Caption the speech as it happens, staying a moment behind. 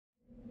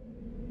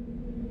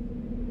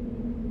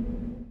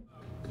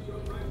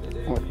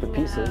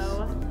pieces.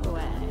 No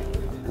way.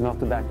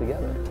 Melted back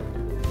together.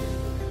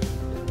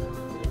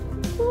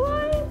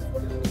 What?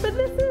 But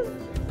this is...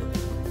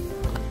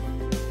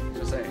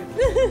 Just saying.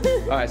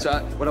 All right, so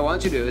what I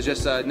want you to do is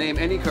just name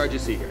any card you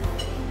see here.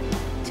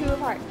 2 of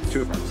hearts.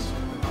 2 of hearts.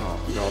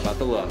 Oh, you know about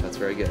the love. That's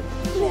very good.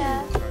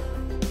 Yeah.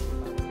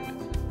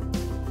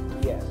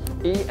 Yes.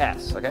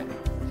 E-S, okay? So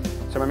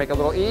I'm gonna make a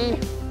little E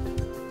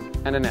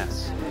and an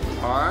S.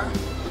 R-L-M-H-S-H.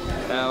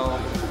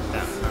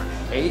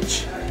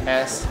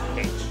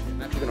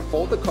 I'm actually gonna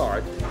fold the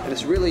card, and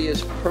this really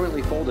is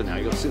permanently folded now.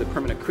 You'll see the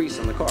permanent crease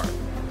on the card.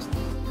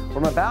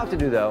 What I'm about to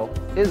do, though,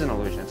 is an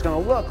illusion. It's gonna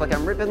look like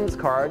I'm ripping this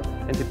card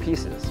into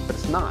pieces, but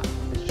it's not.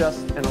 It's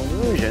just an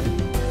illusion.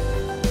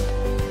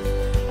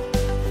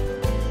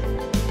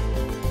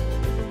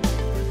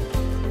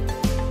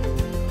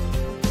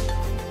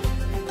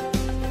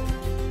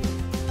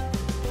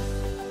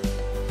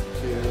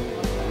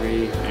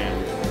 And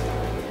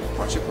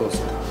watch it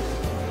closely.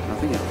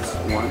 Nothing else.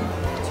 1,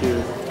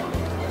 2, 3.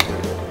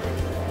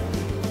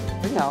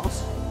 Nothing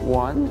else.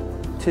 1,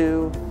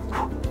 2,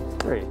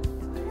 3.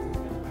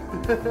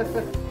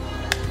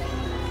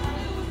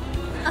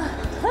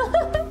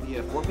 You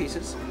have 4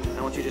 pieces. I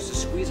want you just to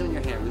squeeze them in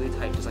your hand really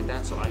tight, just like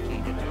that, so I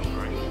can't get to them.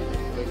 All right?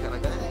 Really tight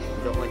like that.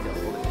 Don't let go.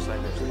 Hold it just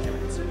like that so the camera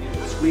can see.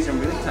 Squeeze them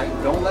really tight.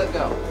 Don't let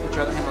go. Put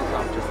your other hand on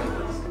top, just like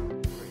this.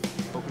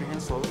 Open your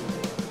hand slowly.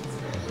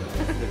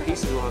 The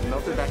pieces will have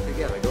melted back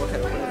together. Go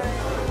ahead, put it on.